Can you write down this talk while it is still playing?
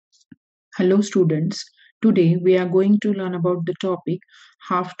Hello students, today we are going to learn about the topic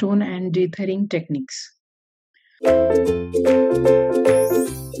halftone and dithering techniques.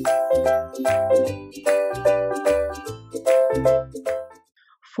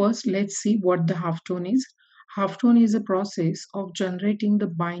 First, let's see what the halftone is. Halftone is a process of generating the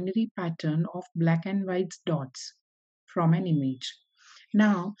binary pattern of black and white dots from an image.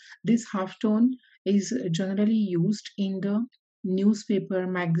 Now, this halftone is generally used in the newspaper,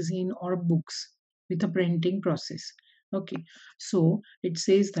 magazine, or books with a printing process. Okay, so it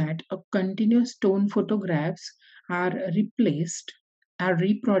says that a continuous tone photographs are replaced, are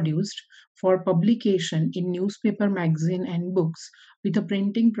reproduced for publication in newspaper, magazine, and books with a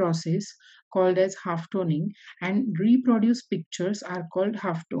printing process called as halftoning, and reproduced pictures are called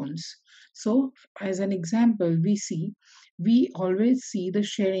halftones. So, as an example, we always see the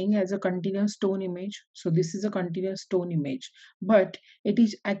sharing as a continuous tone image. So this is a continuous tone image, but it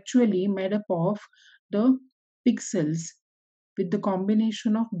is actually made up of the pixels with the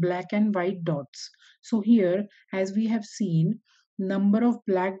combination of black and white dots. So here, as we have seen, number of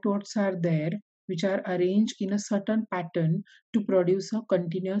black dots are there which are arranged in a certain pattern to produce a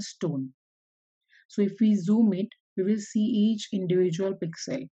continuous tone. So if we zoom it, we will see each individual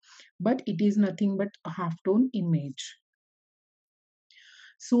pixel, but it is nothing but a halftone image.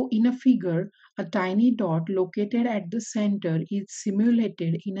 So in a figure, a tiny dot located at the center is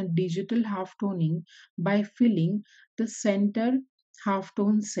simulated in a digital halftoning by filling the center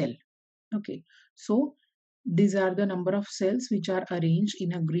halftone cell. Okay, so these are the number of cells which are arranged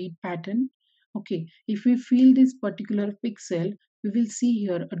in a grid pattern. Okay, if we fill this particular pixel, we will see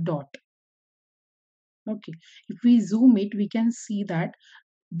here a dot. Okay, if we zoom it, we can see that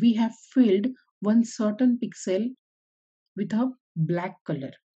we have filled one certain pixel with a black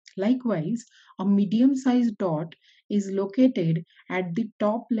color. Likewise, a medium-sized dot is located at the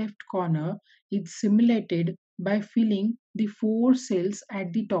top left corner. It's simulated by filling the four cells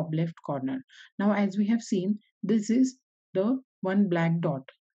at the top left corner. Now, as we have seen, this is the one black dot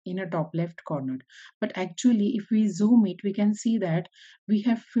in a top left corner. But actually, if we zoom it, we can see that we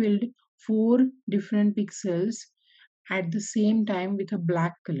have filled four different pixels at the same time with a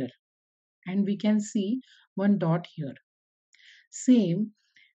black color. And we can see one dot here. Same,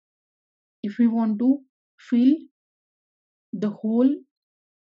 if we want to fill the whole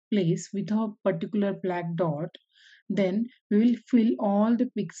place with a particular black dot, then we will fill all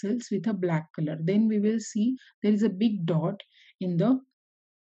the pixels with a black color. Then we will see there is a big dot in the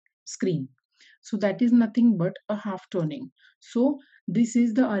screen. So that is nothing but a halftoning. So this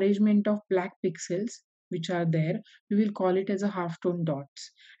is the arrangement of black pixels which are there. We will call it as a halftone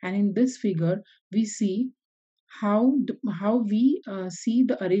dots. And in this figure, we see how we see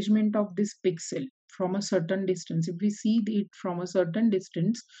the arrangement of this pixel from a certain distance. If we see it from a certain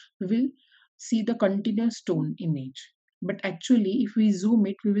distance, we will see the continuous tone image. But actually, if we zoom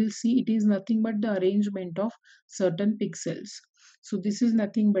it, we will see it is nothing but the arrangement of certain pixels. So this is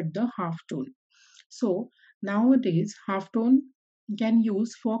nothing but the halftone. So nowadays, halftone can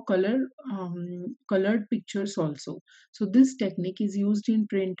use for colored pictures also. So this technique is used in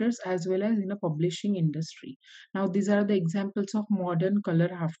printers as well as in a publishing industry. Now these are the examples of modern color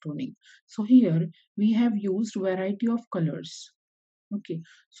halftoning. So here we have used variety of colors. Okay,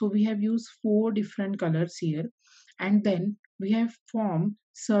 so we have used four different colors here, and then we have formed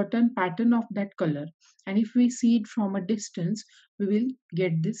certain pattern of that color, and if we see it from a distance, we will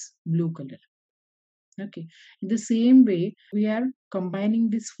get this blue color. Okay, in the same way, we are combining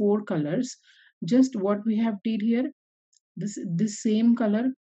these four colors. Just what we have did here, this same color,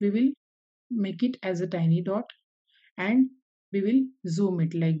 we will make it as a tiny dot, and we will zoom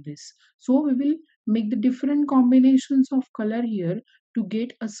it like this. So we will make the different combinations of color here to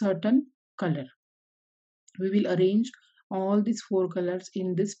get a certain color. We will arrange all these four colors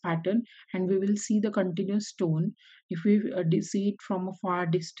in this pattern, and we will see the continuous tone if we see it from a far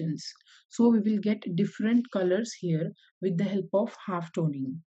distance. So we will get different colors here with the help of half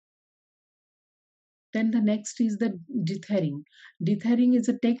toning. Then the next is the dithering. Dithering is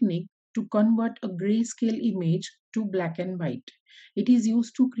a technique to convert a grayscale image to black and white. It is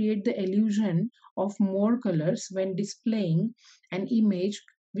used to create the illusion of more colors when displaying an image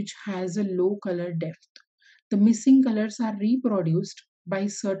which has a low color depth. The missing colors are reproduced by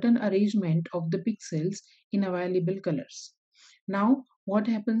certain arrangement of the pixels in available colors. Now, what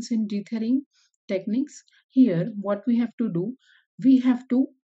happens in dithering techniques? Here, what we have to do, we have to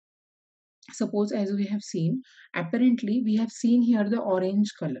suppose, as we have seen, apparently we have seen here the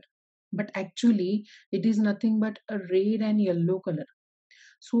orange color, but actually it is nothing but a red and yellow color.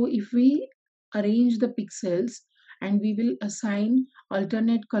 So if we arrange the pixels and we will assign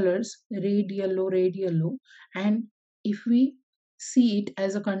alternate colors, red yellow, and if we see it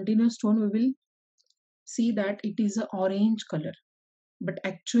as a continuous tone, we will see that it is a orange color, but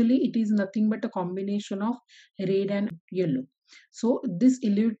actually it is nothing but a combination of red and yellow. So this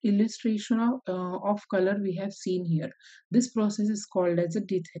illustration of color we have seen here, this process is called as a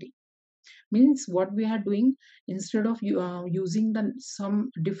dithering. Means what we are doing, instead of using the some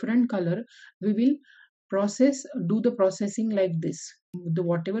different color, we will do the processing like this. The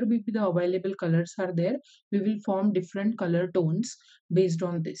whatever be the available colors are there, we will form different color tones based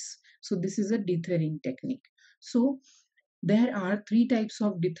on this. So this is a dithering technique. So there are three types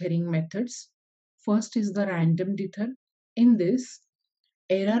of dithering methods. First is the random dither. In this,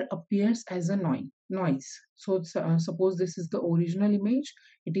 error appears as a noise. So suppose this is the original image,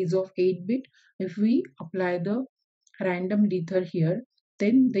 it is of 8 bit. If we apply the random dither here,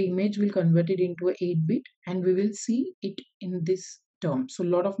 then the image will convert it into a 8 bit and we will see it in this term. So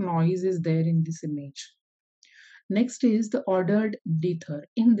a lot of noise is there in this image. Next is the ordered dither.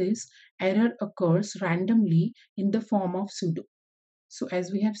 In this, error occurs randomly in the form of pseudo. So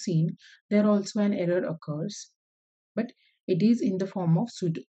as we have seen, there also an error occurs, but it is in the form of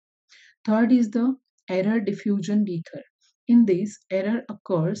pseudo. Third is the error diffusion dither. In this, error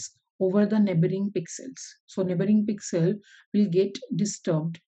occurs over the neighboring pixels. So neighboring pixel will get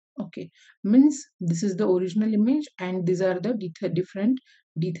disturbed. Okay, means this is the original image and these are the different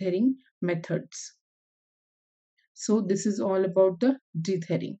dithering methods. So this is all about the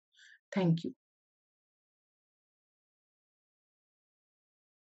dithering. Thank you.